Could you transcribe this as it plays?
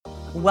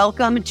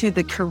Welcome to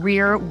the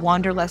Career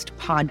Wanderlust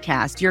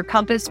podcast, your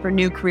compass for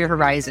new career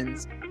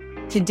horizons.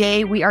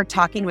 Today, we are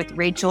talking with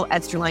Rachel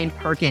Esterline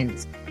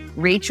Perkins.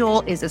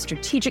 Rachel is a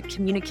strategic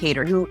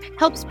communicator who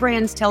helps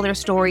brands tell their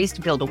stories to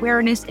build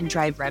awareness and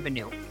drive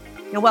revenue.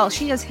 Now, while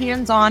she has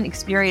hands-on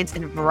experience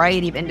in a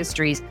variety of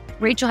industries,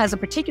 Rachel has a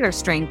particular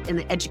strength in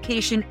the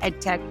education,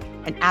 edtech,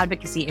 and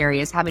advocacy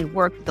areas, having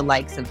worked with the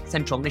likes of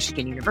Central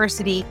Michigan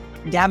University,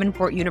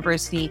 Davenport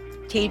University,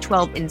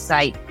 K-12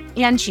 Insight,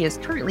 and she is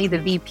currently the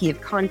VP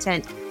of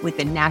Content with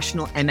the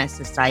National MS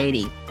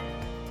Society.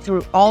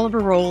 Through all of her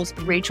roles,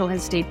 Rachel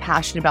has stayed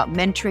passionate about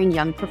mentoring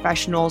young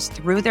professionals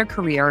through their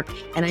career,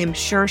 and I am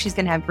sure she's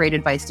going to have great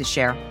advice to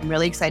share. I'm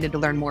really excited to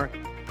learn more.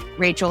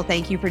 Rachel,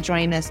 thank you for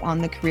joining us on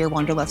the Career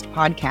Wanderlust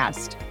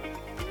podcast.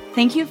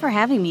 Thank you for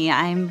having me.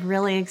 I'm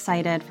really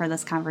excited for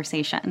this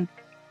conversation.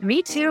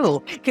 Me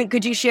too.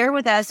 Could you share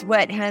with us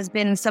what has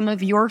been some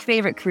of your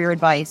favorite career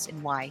advice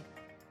and why?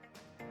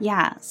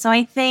 Yeah. So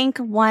I think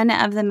one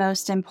of the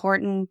most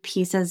important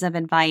pieces of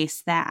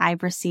advice that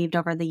I've received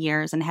over the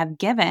years and have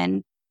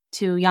given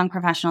to young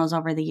professionals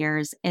over the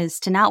years is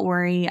to not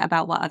worry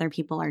about what other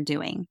people are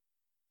doing.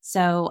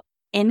 So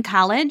in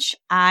college,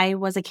 I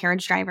was a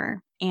carriage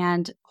driver,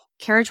 and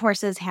carriage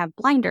horses have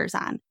blinders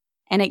on,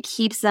 and it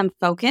keeps them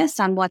focused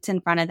on what's in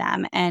front of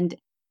them. And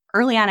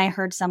early on, I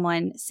heard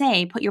someone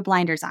say, put your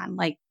blinders on,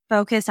 like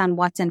focus on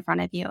what's in front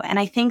of you. And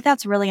I think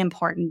that's really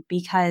important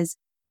because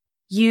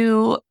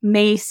you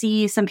may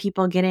see some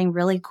people getting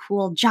really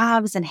cool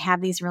jobs and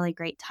have these really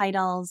great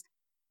titles.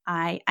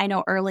 I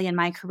know early in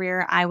my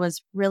career, I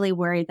was really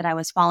worried that I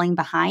was falling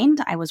behind.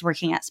 I was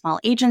working at small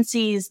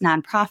agencies,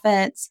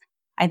 nonprofits.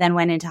 I then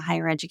went into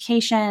higher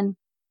education.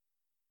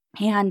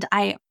 And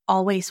I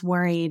always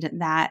worried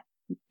that,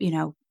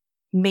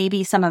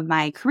 maybe some of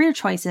my career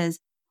choices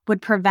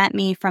would prevent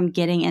me from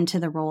getting into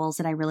the roles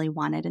that I really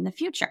wanted in the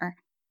future.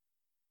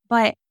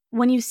 But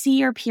when you see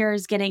your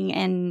peers getting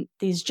in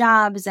these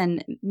jobs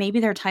and maybe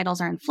their titles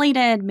are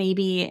inflated,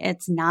 maybe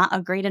it's not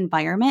a great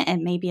environment,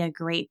 it may be a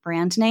great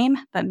brand name,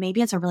 but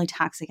maybe it's a really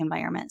toxic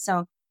environment.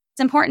 So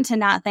it's important to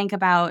not think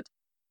about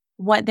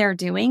what they're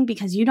doing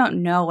because you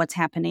don't know what's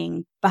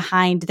happening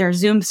behind their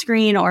Zoom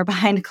screen or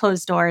behind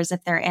closed doors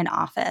if they're in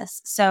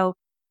office. So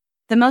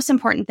the most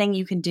important thing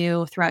you can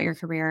do throughout your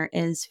career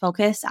is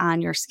focus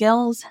on your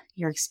skills,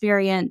 your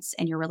experience,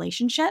 and your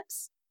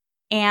relationships.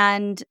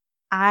 And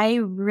I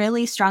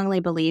really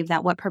strongly believe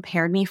that what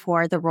prepared me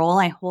for the role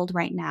I hold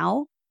right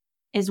now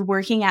is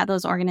working at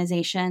those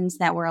organizations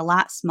that were a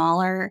lot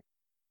smaller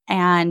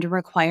and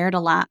required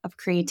a lot of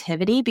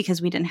creativity because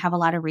we didn't have a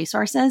lot of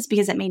resources,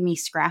 because it made me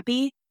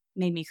scrappy,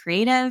 made me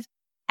creative,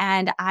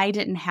 and I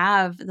didn't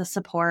have the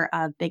support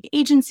of big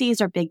agencies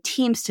or big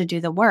teams to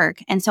do the work.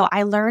 And so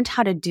I learned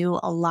how to do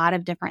a lot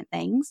of different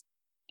things.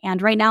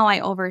 And right now I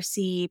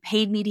oversee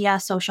paid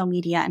media, social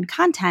media, and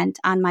content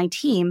on my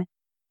team.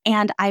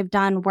 And I've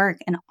done work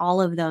in all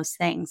of those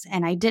things.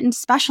 And I didn't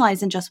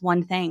specialize in just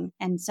one thing.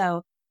 And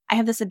so I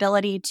have this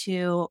ability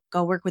to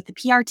go work with the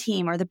PR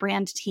team or the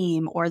brand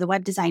team or the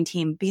web design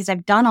team because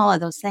I've done all of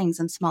those things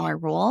in smaller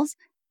roles.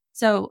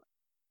 So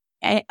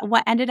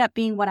what ended up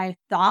being what I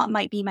thought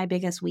might be my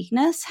biggest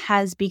weakness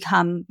has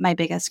become my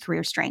biggest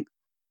career strength.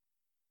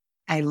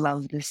 I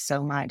love this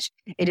so much.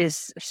 It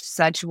is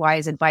such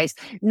wise advice,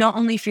 not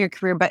only for your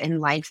career, but in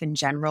life in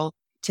general,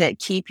 to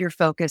keep your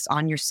focus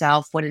on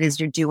yourself, what it is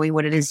you're doing,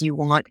 what it is you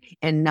want,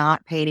 and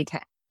not pay any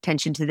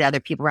attention to the other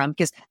people around,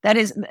 because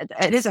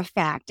it is a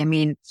fact. I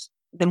mean,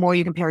 the more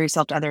you compare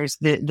yourself to others,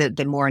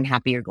 the more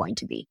unhappy you're going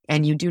to be.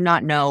 And you do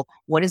not know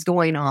what is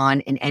going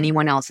on in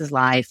anyone else's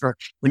life or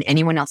in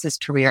anyone else's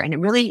career. And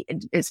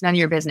it's none of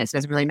your business. It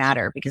doesn't really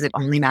matter because it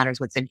only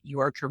matters what's in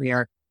your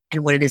career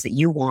and what it is that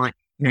you want.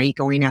 And are you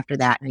going after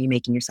that? And are you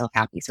making yourself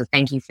happy? So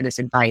thank you for this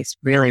advice.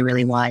 Really,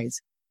 really wise.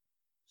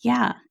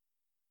 Yeah.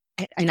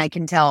 And I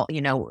can tell,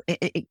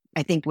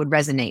 I think would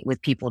resonate with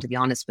people, to be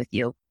honest with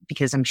you,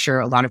 because I'm sure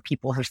a lot of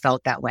people have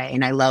felt that way.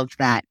 And I love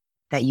that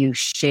you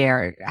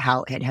share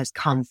how it has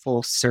come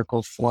full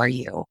circle for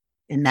you,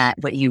 and that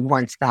what you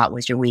once thought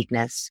was your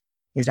weakness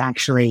is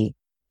actually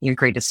your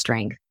greatest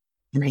strength.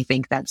 And I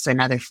think that's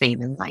another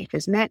theme in life,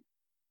 isn't it?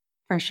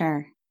 For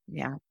sure.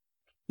 Yeah.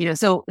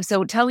 So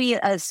tell me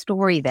a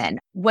story then.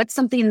 What's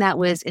something that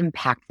was an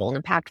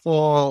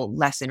impactful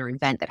lesson or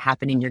event that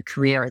happened in your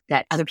career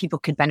that other people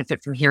could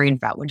benefit from hearing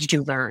about? What did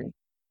you learn?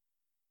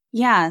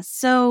 Yeah.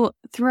 So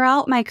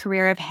throughout my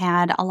career, I've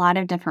had a lot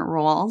of different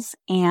roles.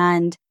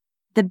 And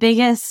the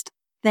biggest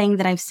thing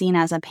that I've seen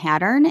as a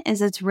pattern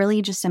is it's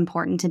really just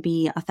important to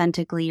be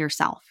authentically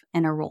yourself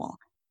in a role.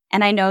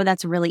 And I know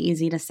that's really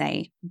easy to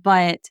say,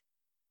 but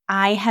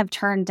I have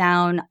turned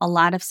down a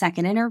lot of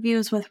second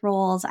interviews with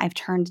roles. I've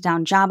turned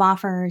down job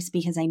offers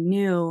because I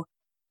knew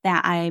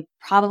that I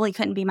probably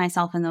couldn't be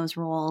myself in those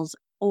roles,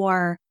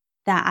 or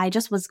that I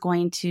just was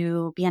going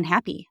to be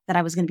unhappy, that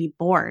I was going to be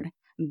bored.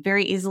 I'm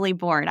very easily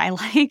bored. I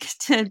like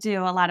to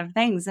do a lot of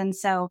things. And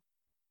so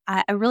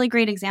a really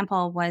great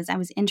example was I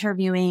was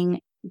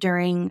interviewing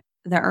during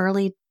the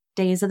early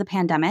days of the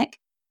pandemic,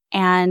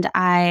 And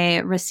I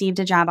received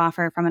a job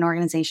offer from an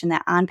organization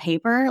that on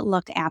paper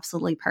looked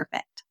absolutely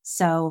perfect.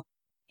 So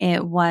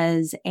it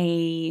was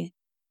a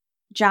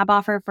job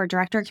offer for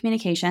director of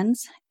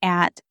communications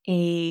at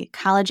a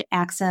college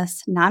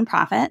access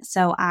nonprofit.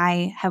 So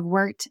I have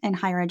worked in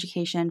higher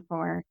education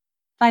for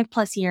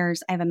 5+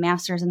 years. I have a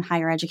master's in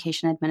higher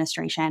education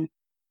administration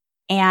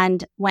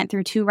and went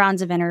through 2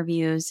 rounds of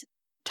interviews,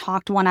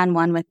 talked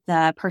one-on-one with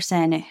the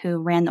person who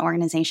ran the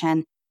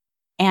organization,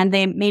 and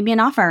they made me an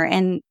offer.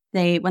 And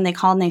when they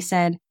called and they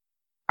said,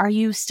 "Are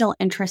you still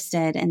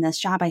interested in this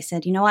job?" I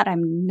said, "You know what?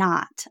 I'm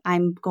not.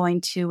 I'm going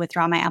to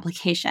withdraw my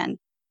application."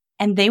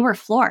 And they were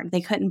floored.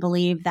 They couldn't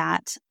believe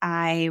that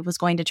I was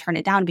going to turn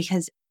it down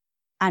because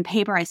on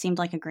paper, I seemed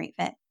like a great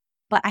fit.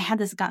 But I had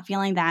this gut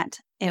feeling that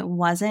it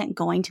wasn't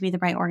going to be the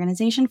right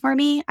organization for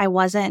me. I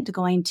wasn't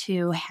going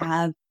to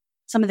have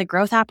some of the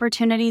growth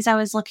opportunities I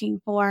was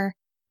looking for.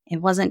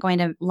 It wasn't going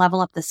to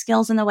level up the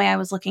skills in the way I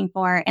was looking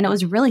for. And it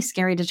was really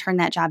scary to turn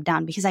that job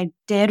down because I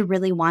did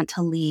really want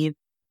to leave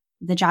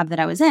the job that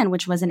I was in,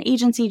 which was an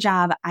agency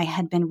job. I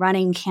had been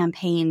running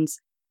campaigns,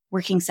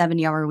 working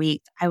 70-hour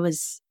weeks. I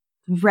was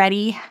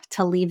ready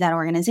to leave that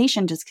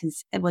organization just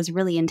because it was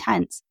really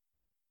intense.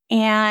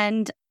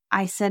 And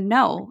I said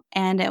no,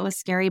 and it was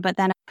scary. But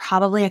then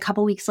probably a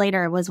couple weeks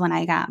later was when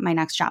I got my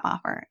next job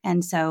offer.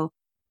 And so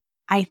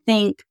I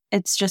think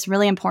it's just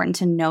really important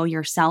to know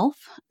yourself.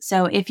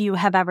 So if you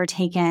have ever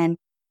taken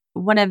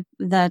one of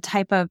the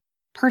type of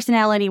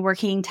personality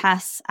working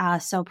tests,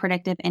 so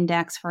predictive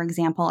index, for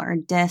example, or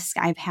DISC,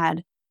 I've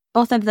had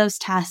both of those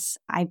tests.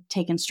 I've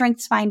taken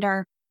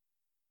StrengthsFinder,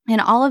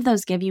 and all of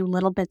those give you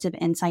little bits of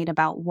insight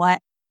about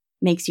what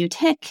makes you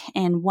tick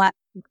and what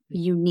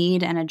you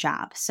need in a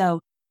job.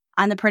 So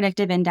on the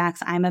predictive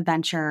index, I'm a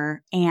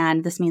venture,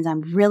 and this means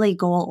I'm really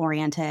goal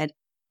oriented.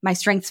 My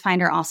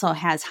StrengthsFinder also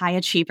has high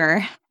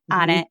achiever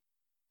on it.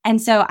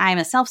 And so I'm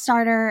a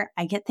self-starter.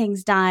 I get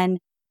things done,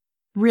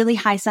 really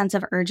high sense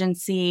of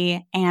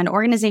urgency, and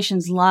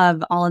organizations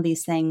love all of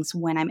these things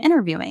when I'm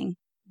interviewing.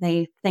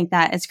 They think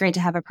that it's great to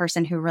have a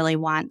person who really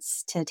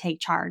wants to take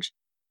charge.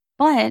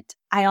 But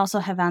I also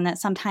have found that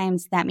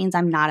sometimes that means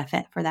I'm not a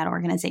fit for that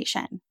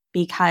organization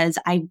because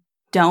I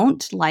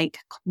don't like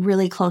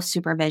really close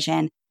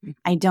supervision.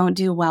 I don't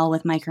do well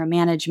with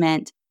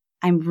micromanagement.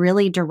 I'm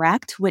really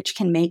direct, which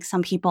can make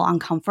some people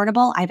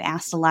uncomfortable. I've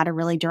asked a lot of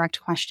really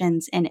direct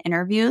questions in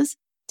interviews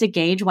to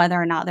gauge whether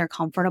or not they're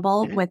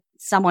comfortable with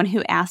someone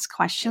who asks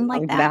questions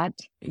like that.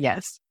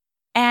 Yes.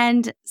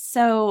 And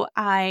so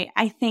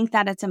I think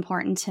that it's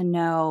important to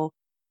know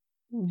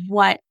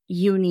what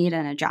you need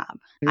in a job.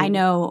 I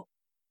know,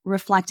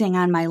 reflecting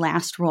on my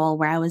last role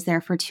where I was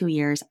there for 2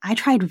 years, I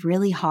tried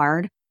really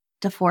hard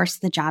to force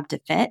the job to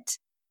fit.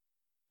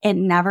 It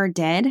never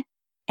did.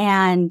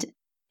 And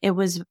it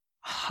was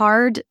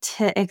hard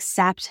to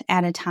accept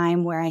at a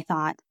time where I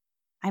thought,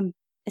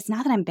 it's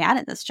not that I'm bad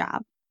at this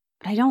job,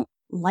 but I don't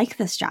like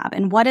this job.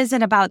 And what is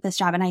it about this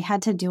job? And I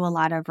had to do a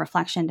lot of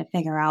reflection to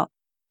figure out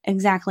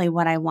exactly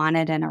what I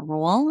wanted in a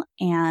role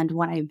and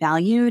what I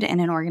valued in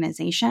an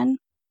organization.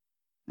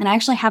 And I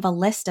actually have a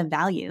list of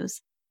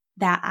values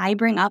that I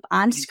bring up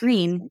on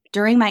screen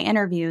during my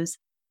interviews.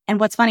 And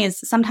what's funny is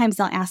sometimes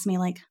they'll ask me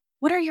like,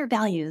 "What are your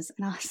values?"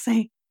 And I'll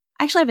say,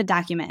 I actually have a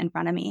document in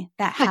front of me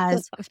that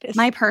has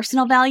my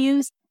personal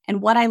values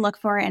and what I look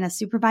for in a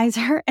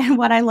supervisor and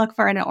what I look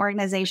for in an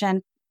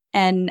organization.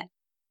 And,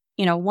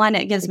 one,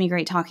 it gives me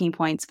great talking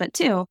points, but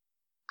 2,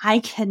 I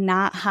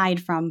cannot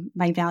hide from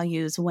my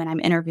values when I'm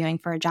interviewing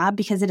for a job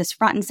because it is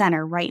front and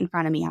center right in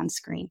front of me on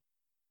screen.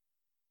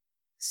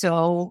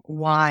 So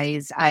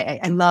wise. I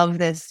love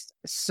this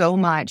so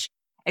much.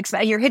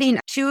 You're hitting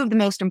 2 of the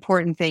most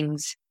important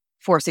things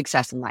for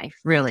success in life,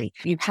 really.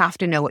 You have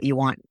to know what you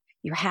want.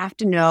 You have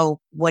to know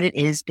what it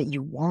is that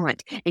you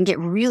want and get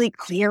really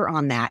clear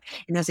on that.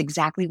 And that's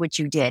exactly what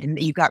you did.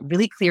 And you got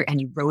really clear and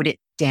you wrote it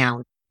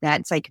down.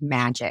 That's like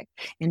magic.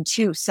 And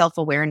 2,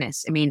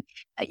 self-awareness. I mean,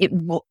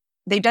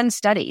 they've done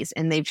studies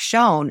and they've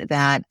shown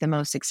that the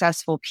most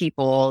successful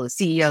people, the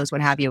CEOs,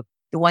 what have you,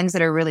 the ones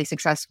that are really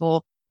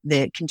successful,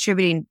 the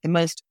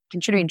most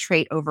contributing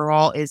trait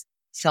overall is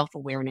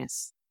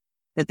self-awareness.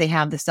 That they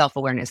have the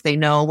self-awareness. They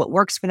know what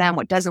works for them,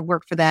 what doesn't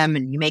work for them,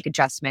 and you make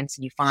adjustments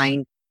and you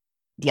find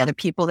the other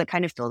people that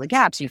kind of fill the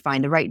gaps. You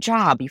find the right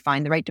job, you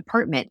find the right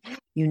department,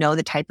 you know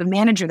the type of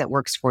manager that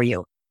works for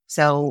you.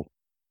 So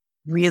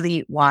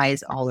really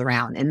wise all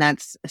around. And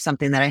that's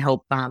something that I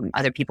hope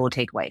other people will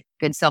take away.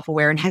 Good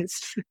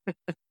self-awareness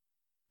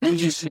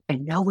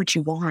and know what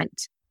you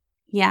want.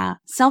 Yeah.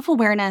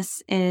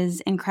 Self-awareness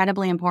is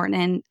incredibly important.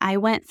 And I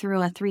went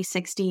through a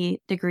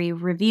 360-degree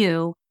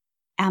review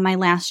at my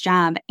last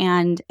job,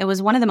 and it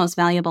was one of the most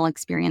valuable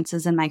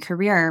experiences in my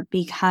career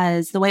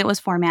because the way it was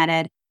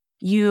formatted,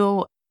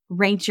 you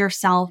ranked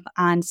yourself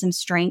on some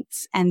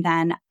strengths and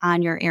then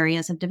on your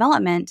areas of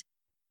development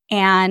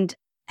and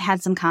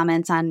had some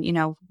comments on,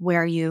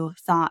 where you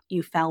thought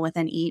you fell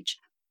within each.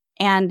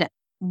 And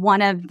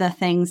one of the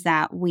things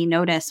that we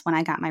noticed when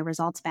I got my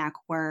results back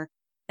were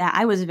that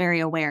I was very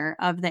aware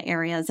of the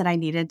areas that I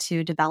needed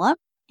to develop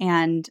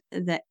and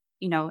the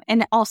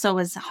and also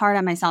was hard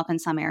on myself in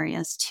some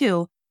areas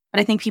too. But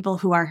I think people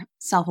who are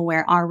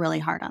self-aware are really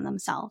hard on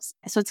themselves.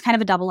 So it's kind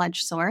of a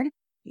double-edged sword.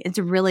 It's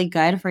really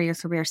good for your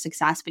career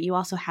success, but you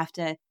also have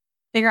to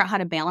figure out how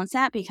to balance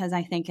that, because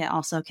I think it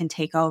also can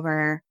take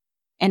over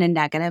in a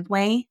negative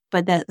way.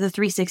 But the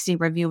 360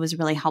 review was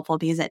really helpful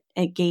because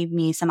it gave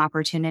me some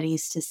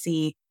opportunities to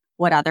see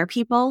what other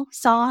people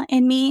saw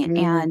in me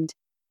and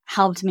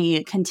helped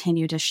me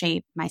continue to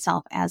shape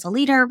myself as a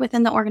leader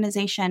within the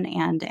organization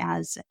and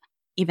as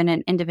even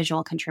an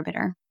individual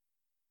contributor.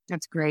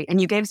 That's great. And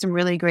you gave some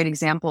really great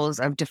examples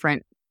of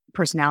different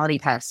personality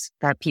tests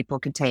that people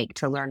could take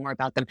to learn more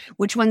about them.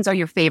 Which ones are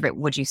your favorite,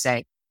 would you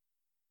say?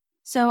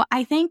 So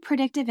I think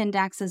Predictive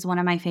Index is one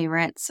of my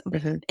favorites.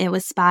 It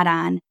was spot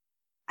on.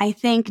 I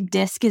think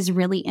DISC is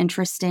really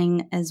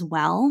interesting as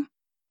well.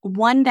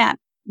 One that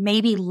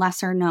may be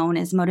lesser known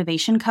is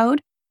Motivation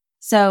Code.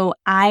 So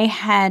I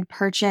had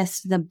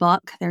purchased the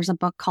book. There's a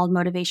book called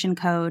Motivation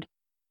Code.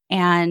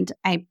 And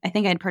I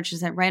think I'd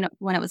purchased it right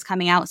when it was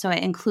coming out. So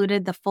it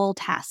included the full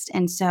test.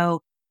 And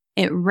so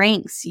it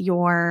ranks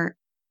your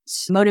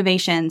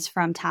motivations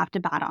from top to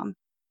bottom.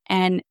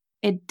 And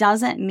it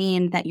doesn't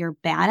mean that you're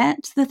bad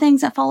at the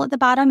things that fall at the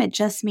bottom. It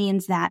just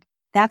means that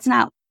that's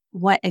not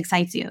what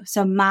excites you.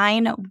 So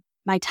my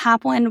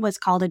top one was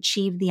called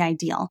Achieve the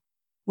Ideal,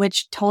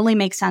 which totally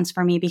makes sense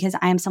for me because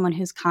I am someone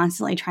who's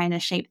constantly trying to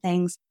shape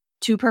things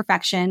to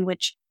perfection,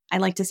 which I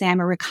like to say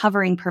I'm a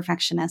recovering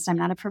perfectionist. I'm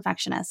not a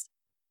perfectionist.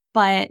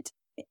 But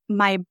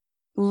my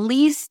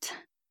least,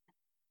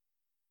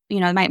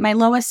 my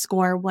lowest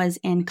score was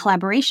in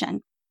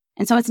collaboration.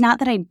 And so it's not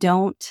that I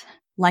don't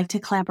like to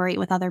collaborate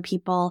with other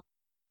people.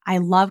 I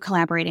love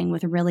collaborating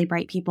with really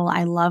bright people.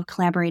 I love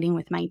collaborating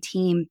with my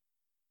team.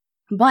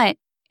 But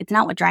it's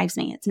not what drives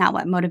me. It's not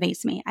what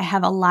motivates me. I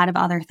have a lot of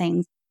other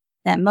things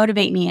that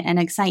motivate me and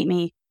excite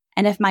me.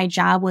 And if my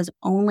job was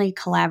only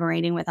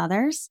collaborating with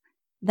others,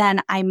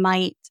 then I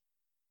might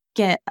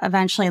get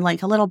eventually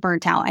like a little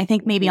burnt out. I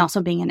think maybe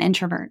also being an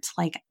introvert,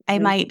 like I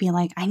might be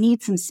like, I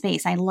need some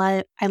space. I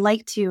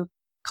like to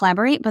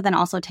collaborate, but then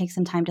also take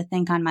some time to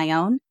think on my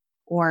own,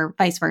 or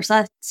vice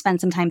versa,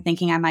 spend some time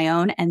thinking on my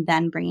own and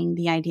then bringing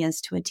the ideas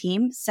to a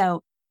team.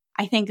 So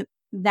I think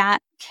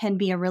that can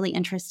be a really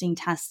interesting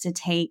test to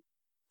take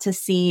to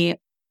see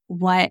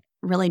what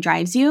really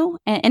drives you.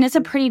 And it's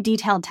a pretty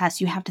detailed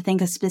test. You have to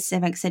think of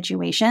specific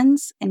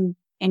situations in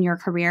your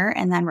career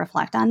and then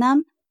reflect on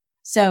them.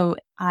 So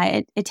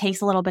it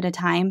takes a little bit of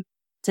time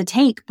to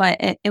take, but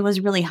it was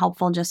really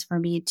helpful just for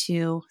me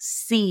to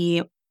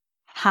see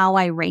how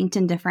I ranked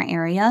in different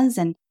areas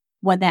and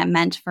what that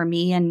meant for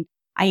me. And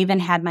I even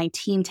had my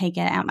team take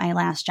it at my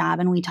last job,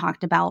 and we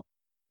talked about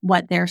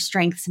what their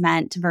strengths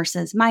meant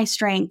versus my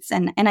strengths.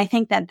 And I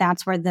think that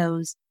that's where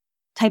those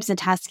types of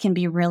tests can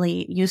be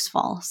really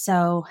useful.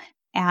 So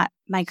at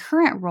my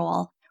current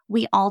role,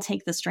 we all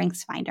take the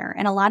Strengths Finder,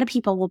 and a lot of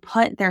people will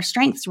put their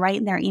strengths right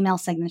in their email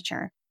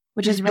signature,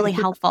 which is really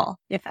helpful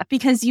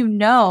because you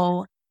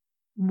know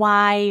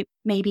why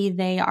maybe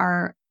they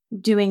are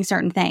doing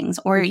certain things,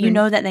 or you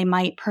know that they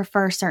might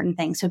prefer certain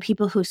things. So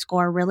people who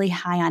score really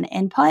high on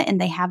input and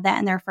they have that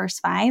in their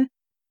first 5,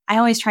 I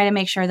always try to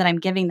make sure that I'm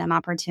giving them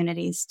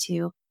opportunities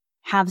to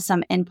have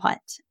some input.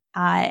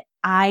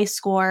 I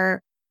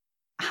score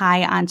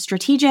high on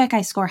strategic.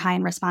 I score high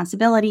in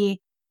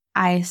responsibility.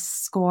 I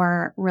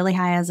score really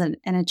high as an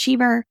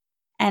achiever.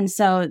 And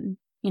so,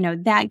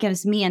 that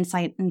gives me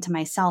insight into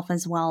myself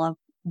as well of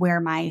where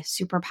my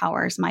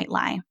superpowers might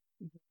lie.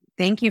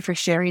 Thank you for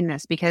sharing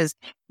this because,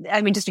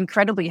 just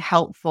incredibly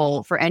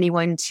helpful for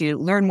anyone to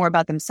learn more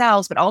about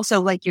themselves, but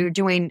also like you're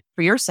doing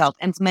for yourself,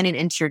 implement it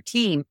into your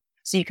team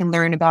so you can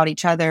learn about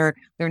each other,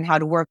 learn how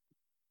to work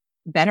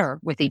better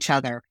with each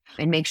other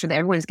and make sure that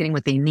everyone's getting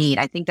what they need.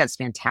 I think that's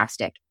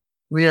fantastic.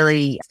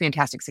 Really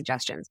fantastic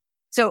suggestions.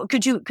 So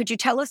could you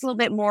tell us a little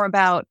bit more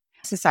about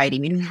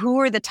society? Who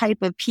are the type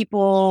of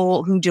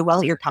people who do well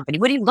at your company?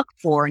 What do you look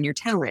for in your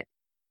talent?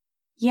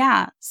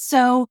 Yeah.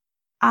 So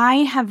I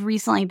have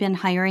recently been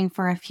hiring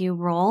for a few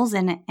roles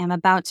and am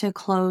about to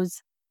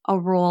close a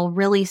role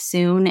really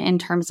soon in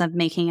terms of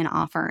making an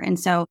offer. And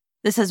so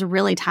this is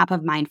really top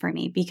of mind for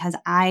me because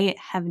I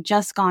have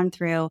just gone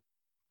through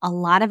a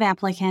lot of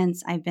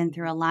applicants. I've been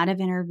through a lot of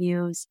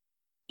interviews.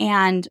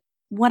 And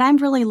what I'm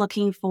really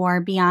looking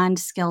for beyond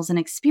skills and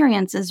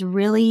experience is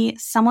really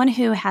someone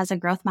who has a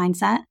growth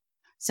mindset.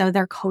 So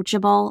they're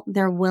coachable,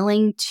 they're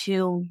willing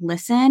to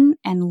listen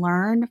and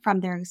learn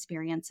from their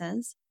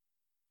experiences.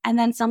 And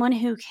then someone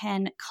who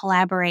can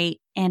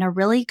collaborate in a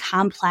really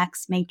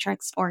complex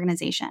matrix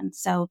organization.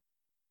 So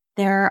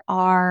there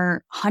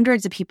are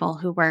hundreds of people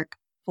who work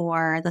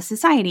for the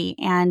society,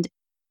 and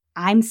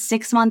I'm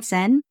 6 months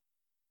in.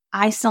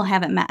 I still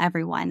haven't met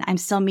everyone. I'm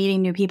still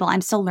meeting new people.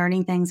 I'm still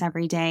learning things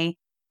every day.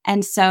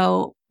 And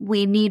so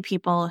we need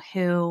people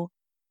who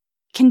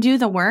can do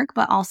the work,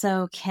 but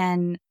also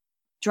can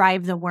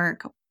drive the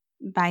work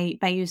by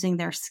using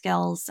their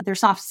skills, their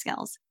soft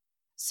skills.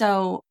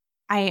 So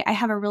I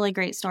have a really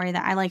great story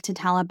that I like to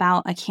tell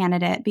about a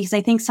candidate because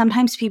I think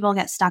sometimes people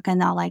get stuck in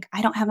the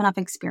I don't have enough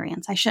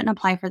experience. I shouldn't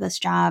apply for this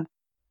job.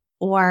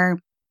 or,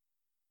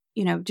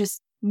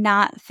 just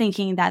not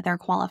thinking that they're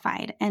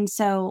qualified. And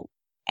so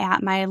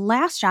at my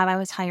last job, I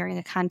was hiring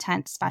a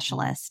content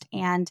specialist,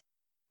 and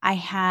I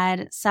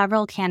had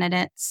several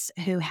candidates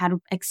who had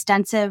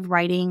extensive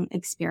writing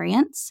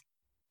experience.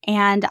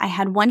 And I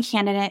had one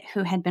candidate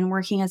who had been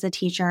working as a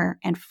teacher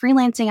and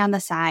freelancing on the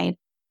side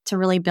to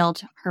really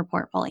build her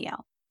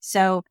portfolio.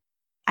 So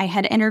I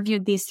had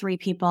interviewed these 3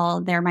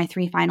 people. They're my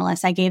 3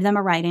 finalists. I gave them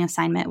a writing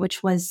assignment,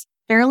 which was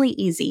fairly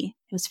easy.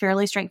 It was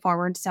fairly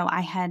straightforward. So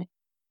I had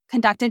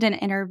conducted an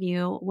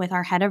interview with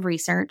our head of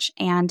research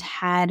and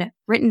had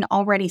written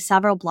already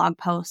several blog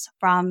posts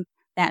from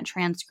that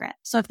transcript.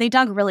 So if they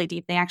dug really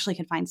deep, they actually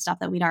could find stuff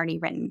that we'd already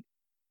written.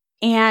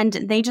 And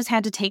they just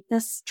had to take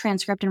this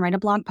transcript and write a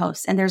blog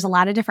post. And there's a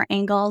lot of different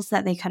angles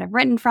that they could have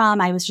written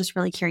from. I was just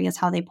really curious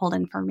how they pulled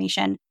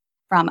information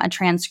from a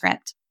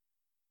transcript.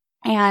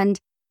 And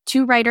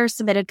 2 writers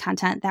submitted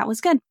content. That was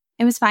good.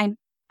 It was fine.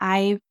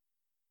 I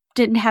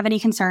didn't have any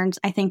concerns.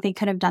 I think they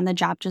could have done the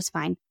job just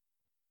fine.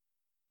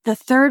 The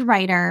 3rd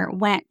writer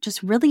went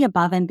just really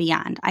above and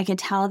beyond. I could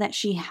tell that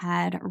she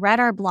had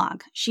read our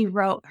blog. She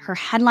wrote her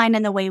headline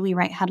in the way we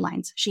write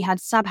headlines. She had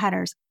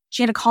subheaders.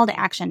 She had a call to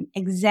action,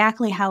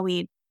 exactly how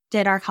we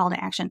did our call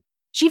to action.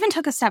 She even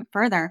took a step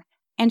further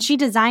and she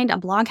designed a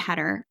blog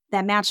header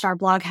that matched our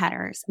blog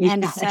headers. Yeah.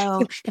 And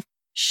so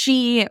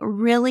she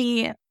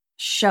really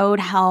showed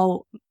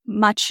how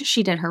much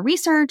she did her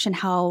research and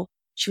how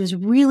she was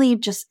really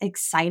just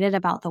excited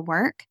about the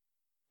work.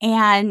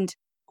 And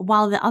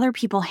while the other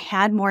people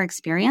had more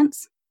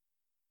experience,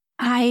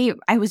 I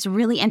was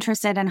really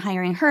interested in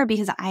hiring her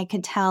because I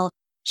could tell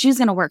she was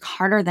going to work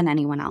harder than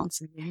anyone else.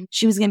 Mm-hmm.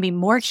 She was going to be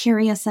more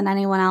curious than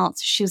anyone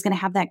else. She was going to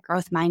have that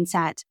growth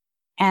mindset.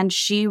 And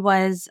she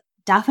was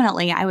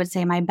definitely, I would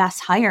say, my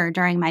best hire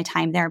during my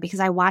time there because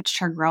I watched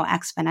her grow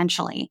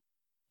exponentially.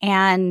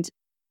 And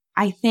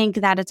I think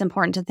that it's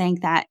important to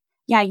think that,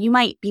 yeah, you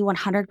might be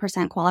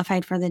 100%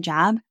 qualified for the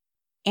job,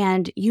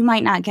 and you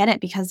might not get it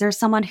because there's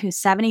someone who's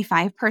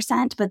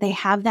 75%, but they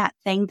have that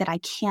thing that I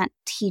can't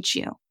teach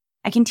you.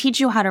 I can teach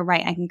you how to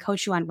write. I can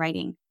coach you on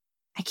writing.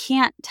 I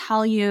can't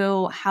tell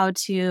you how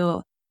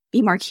to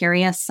be more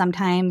curious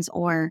sometimes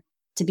or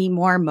to be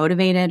more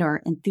motivated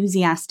or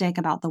enthusiastic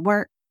about the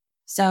work.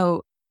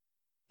 So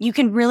you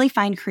can really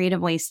find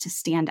creative ways to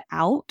stand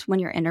out when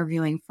you're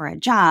interviewing for a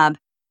job.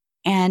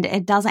 And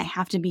it doesn't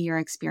have to be your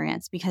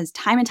experience because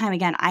time and time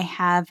again, I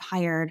have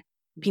hired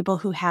people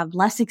who have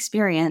less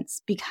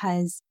experience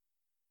because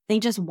they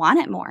just want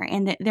it more.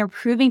 And they're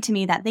proving to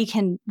me that they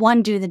can,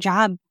 1, do the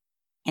job,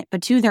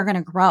 but 2, they're going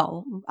to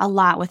grow a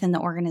lot within the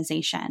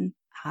organization.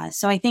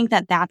 So I think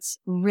that that's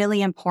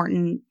really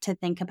important to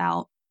think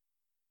about.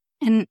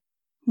 And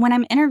when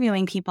I'm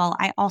interviewing people,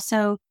 I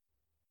also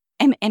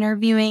am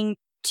interviewing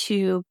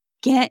to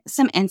get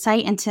some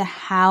insight into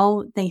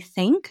how they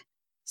think.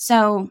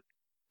 So,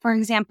 for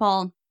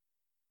example,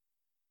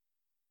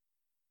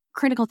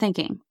 critical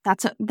thinking.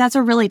 That's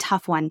a really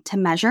tough one to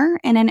measure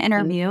in an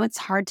interview. Mm-hmm. It's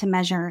hard to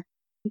measure.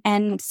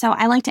 And so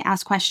I like to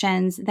ask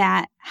questions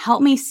that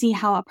help me see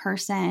how a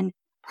person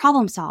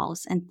problem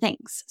solves and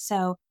thinks.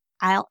 So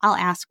I'll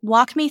ask,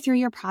 walk me through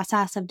your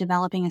process of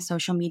developing a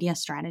social media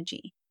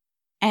strategy.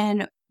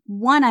 And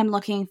 1, I'm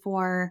looking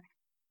for,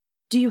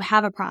 do you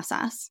have a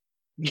process?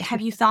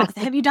 Have you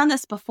done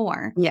this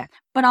before? Yeah.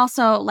 But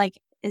also, like,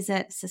 is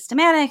it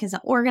systematic? Is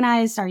it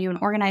organized? Are you an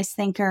organized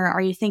thinker?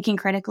 Are you thinking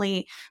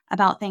critically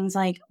about things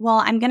like, well,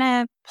 I'm going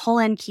to pull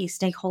in key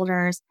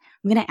stakeholders.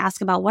 I'm going to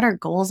ask about what our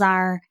goals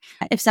are.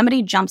 If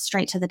somebody jumps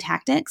straight to the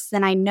tactics,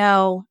 then I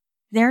know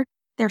their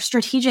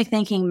strategic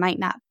thinking might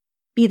not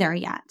be there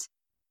yet.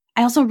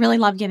 I also really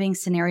love giving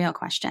scenario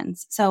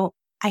questions. So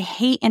I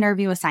hate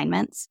interview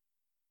assignments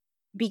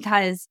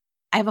because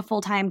I have a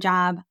full-time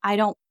job. I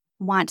don't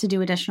want to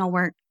do additional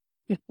work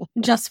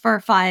just for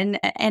fun.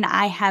 And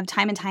I have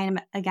time and time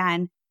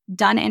again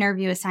done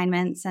interview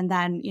assignments and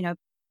then,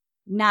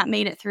 not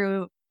made it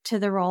through to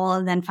the role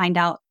and then find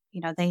out,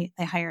 they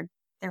hired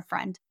their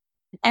friend.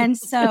 And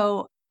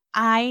so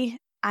I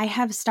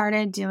have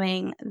started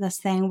doing this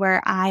thing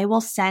where I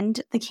will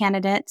send the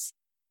candidates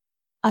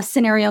a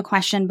scenario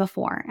question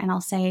before, and I'll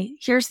say,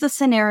 here's the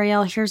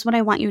scenario. Here's what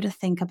I want you to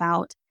think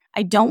about.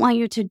 I don't want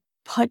you to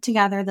put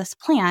together this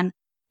plan,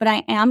 but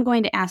I am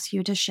going to ask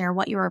you to share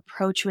what your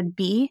approach would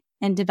be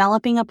in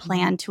developing a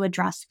plan to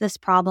address this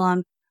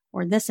problem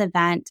or this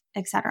event,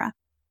 etc.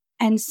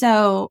 And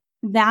so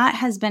that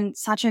has been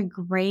such a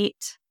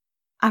great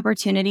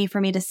opportunity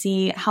for me to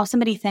see how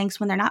somebody thinks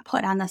when they're not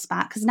put on the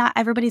spot, because not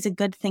everybody's a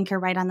good thinker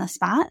right on the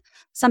spot.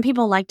 Some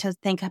people like to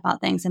think about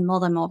things and mull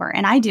them over.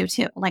 And I do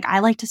too. Like, I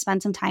like to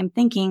spend some time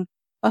thinking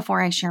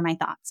before I share my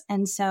thoughts.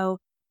 And so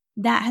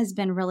that has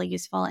been really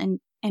useful in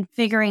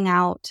figuring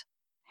out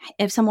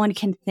if someone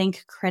can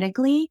think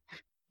critically,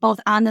 both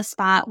on the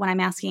spot when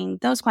I'm asking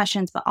those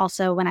questions, but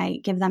also when I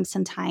give them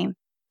some time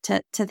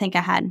to think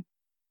ahead.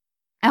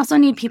 I also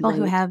need people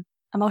who have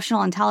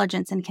emotional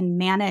intelligence and can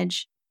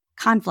manage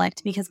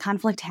conflict, because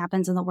conflict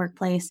happens in the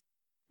workplace,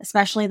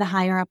 especially the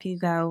higher up you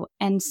go.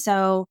 And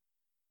so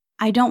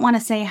I don't want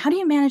to say, how do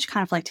you manage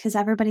conflict? Because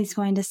everybody's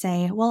going to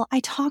say, well,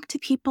 I talk to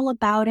people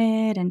about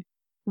it and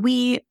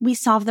we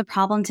solve the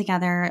problem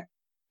together,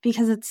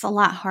 because it's a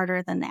lot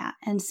harder than that.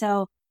 And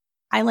so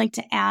I like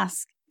to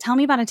ask, tell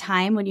me about a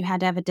time when you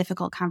had to have a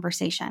difficult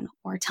conversation,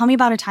 or tell me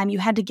about a time you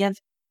had to give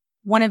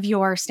one of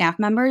your staff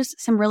members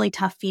some really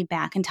tough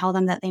feedback and tell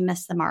them that they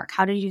missed the mark.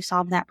 How did you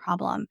solve that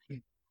problem?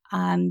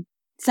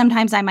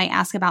 Sometimes I might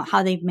ask about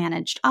how they've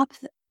managed up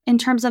in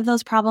terms of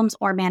those problems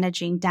or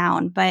managing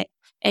down, but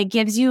it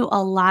gives you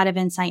a lot of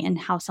insight in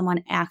how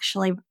someone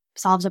actually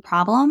solves a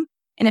problem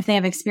and if they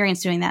have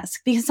experience doing that.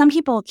 Because some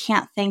people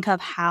can't think of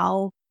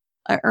how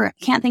or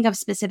can't think of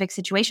specific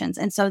situations.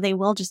 And so they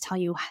will just tell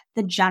you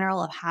the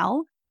general of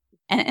how.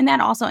 And that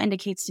also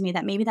indicates to me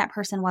that maybe that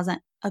person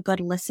wasn't a good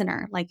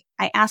listener. Like,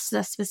 I asked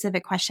a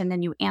specific question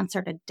and you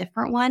answered a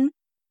different one.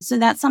 So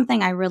that's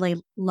something I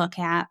really look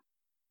at.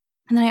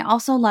 And then I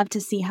also love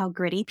to see how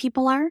gritty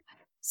people are.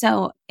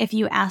 So if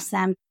you ask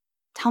them,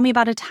 tell me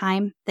about a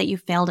time that you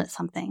failed at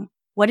something.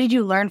 What did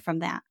you learn from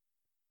that?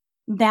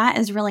 That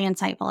is really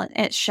insightful.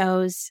 It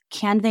shows,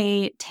 can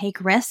they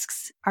take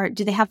risks, or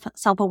do they have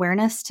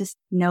self-awareness to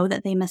know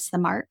that they missed the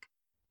mark?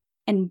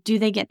 And do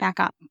they get back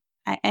up?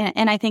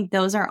 And I think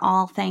those are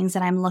all things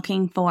that I'm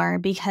looking for,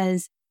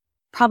 because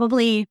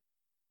probably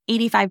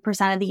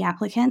 85% of the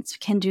applicants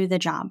can do the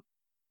job.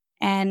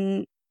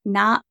 And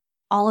not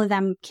all of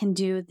them can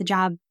do the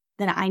job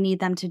that I need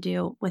them to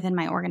do within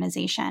my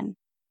organization.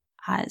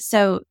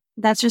 So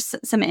that's just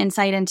some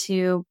insight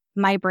into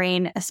my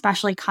brain,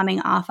 especially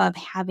coming off of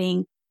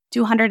having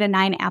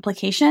 209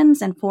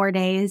 applications in 4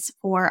 days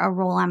for a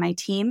role on my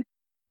team,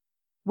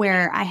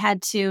 where I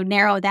had to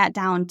narrow that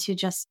down to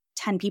just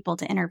 10 people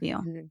to interview.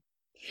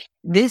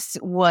 This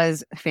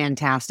was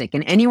fantastic.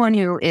 And anyone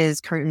who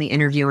is currently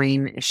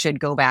interviewing should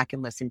go back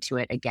and listen to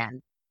it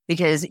again,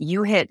 because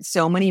you hit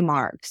so many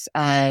marks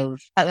of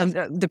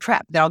the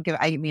prep that I'll give.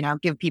 I'll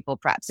give people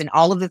preps, and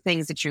all of the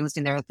things that you're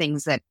listing there are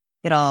things that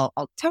I'll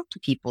talk to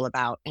people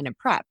about in a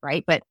prep,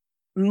 right? But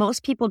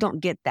most people don't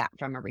get that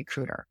from a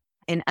recruiter.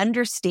 And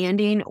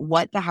understanding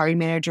what the hiring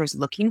manager is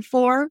looking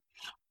for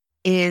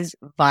is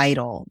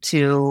vital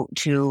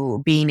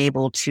to being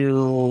able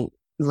to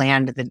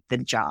land the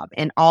job.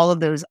 And all of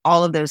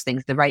those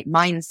things, the right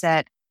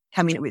mindset,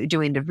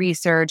 doing the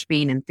research,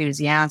 being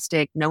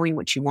enthusiastic, knowing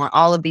what you want,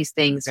 all of these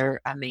things are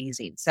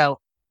amazing. So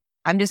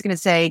I'm just going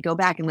to say, go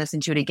back and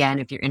listen to it again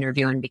if you're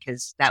interviewing,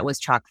 because that was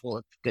chock full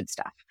of good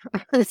stuff.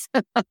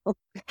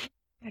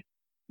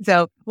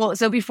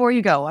 So before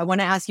you go, I want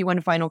to ask you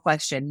one final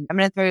question. I'm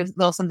going to throw a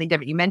little something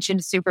different. You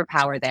mentioned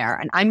superpower there,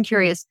 and I'm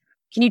curious,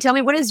 can you tell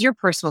me, what is your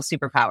personal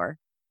superpower?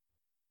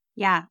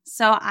 Yeah.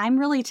 So I'm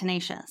really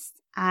tenacious.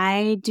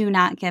 I do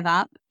not give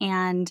up.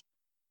 And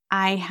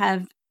I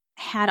have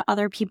had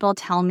other people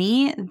tell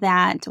me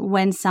that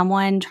when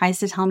someone tries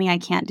to tell me I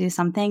can't do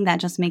something, that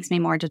just makes me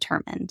more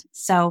determined.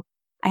 So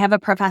I have a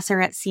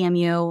professor at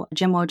CMU,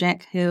 Jim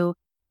Wojcik, who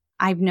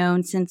I've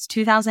known since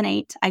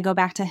 2008. I go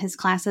back to his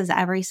classes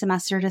every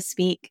semester to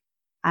speak.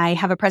 I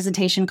have a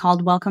presentation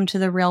called Welcome to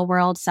the Real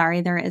World.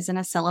 Sorry, there isn't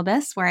a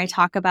syllabus, where I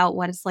talk about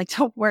what it's like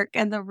to work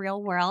in the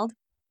real world.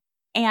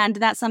 And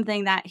that's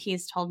something that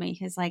he's told me.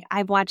 He's like,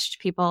 I've watched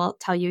people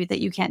tell you that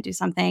you can't do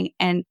something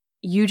and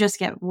you just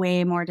get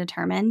way more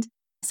determined.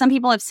 Some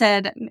people have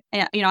said,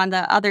 on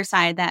the other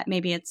side, that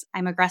maybe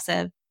I'm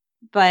aggressive,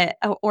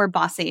 or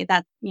bossy.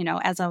 That,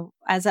 as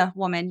a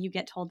woman, you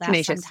get told that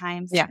tenacious.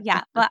 Sometimes.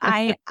 Yeah. But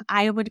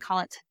I would call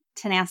it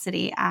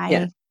tenacity.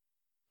 I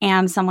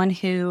am someone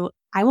who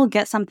I will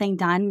get something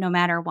done no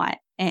matter what.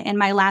 In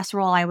my last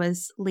role, I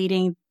was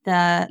leading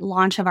the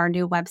launch of our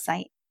new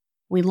website.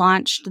 We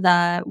launched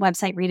the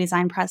website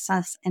redesign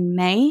process in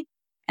May,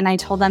 and I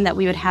told them that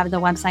we would have the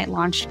website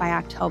launched by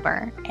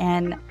October.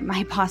 And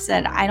my boss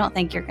said, I don't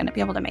think you're going to be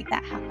able to make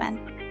that happen.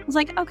 I was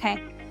like,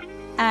 okay.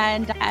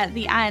 And at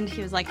the end,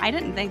 he was like, I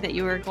didn't think that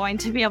you were going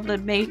to be able to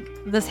make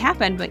this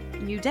happen, but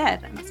you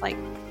did. And it's like,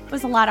 it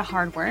was a lot of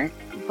hard work,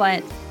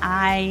 but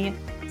I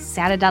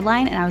set a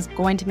deadline and I was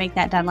going to make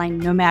that deadline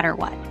no matter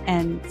what.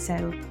 And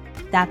so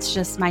that's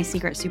just my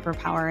secret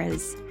superpower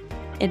is,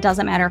 it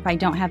doesn't matter if I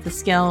don't have the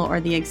skill or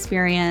the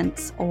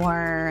experience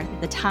or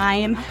the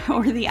time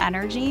or the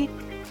energy,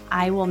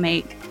 I will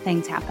make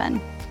things happen.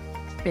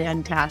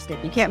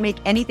 Fantastic. You can't make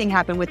anything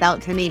happen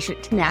without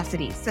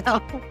tenacity.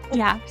 So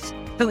yeah.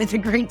 So it's a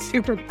great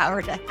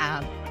superpower to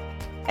have.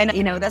 And,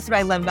 that's what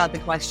I love about the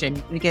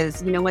question,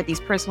 because you know what, these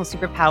personal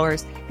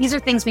superpowers, these are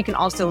things we can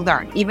also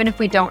learn, even if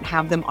we don't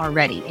have them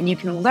already. And you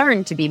can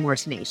learn to be more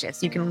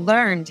tenacious. You can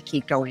learn to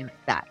keep going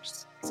with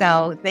that.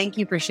 So thank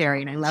you for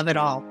sharing. I love it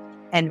all.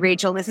 And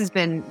Rachel, this has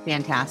been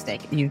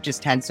fantastic. You've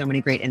just had so many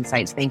great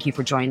insights. Thank you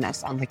for joining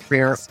us on the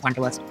Career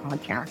Wanderlust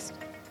podcast.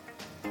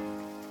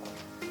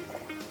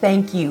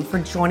 Thank you for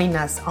joining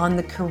us on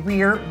the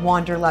Career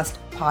Wanderlust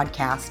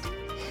podcast.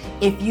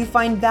 If you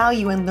find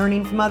value in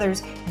learning from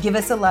others, give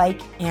us a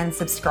like and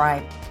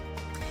subscribe.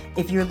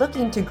 If you're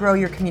looking to grow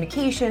your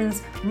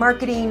communications,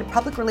 marketing,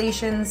 public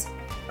relations,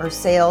 or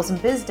sales and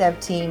biz dev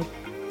team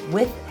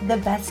with the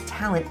best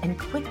talent and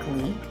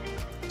quickly,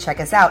 check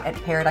us out at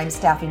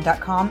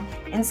paradigmstaffing.com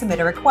and submit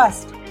a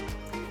request.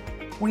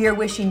 We are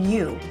wishing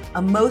you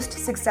a most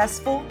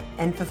successful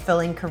and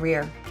fulfilling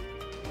career.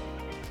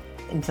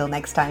 Until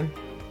next time.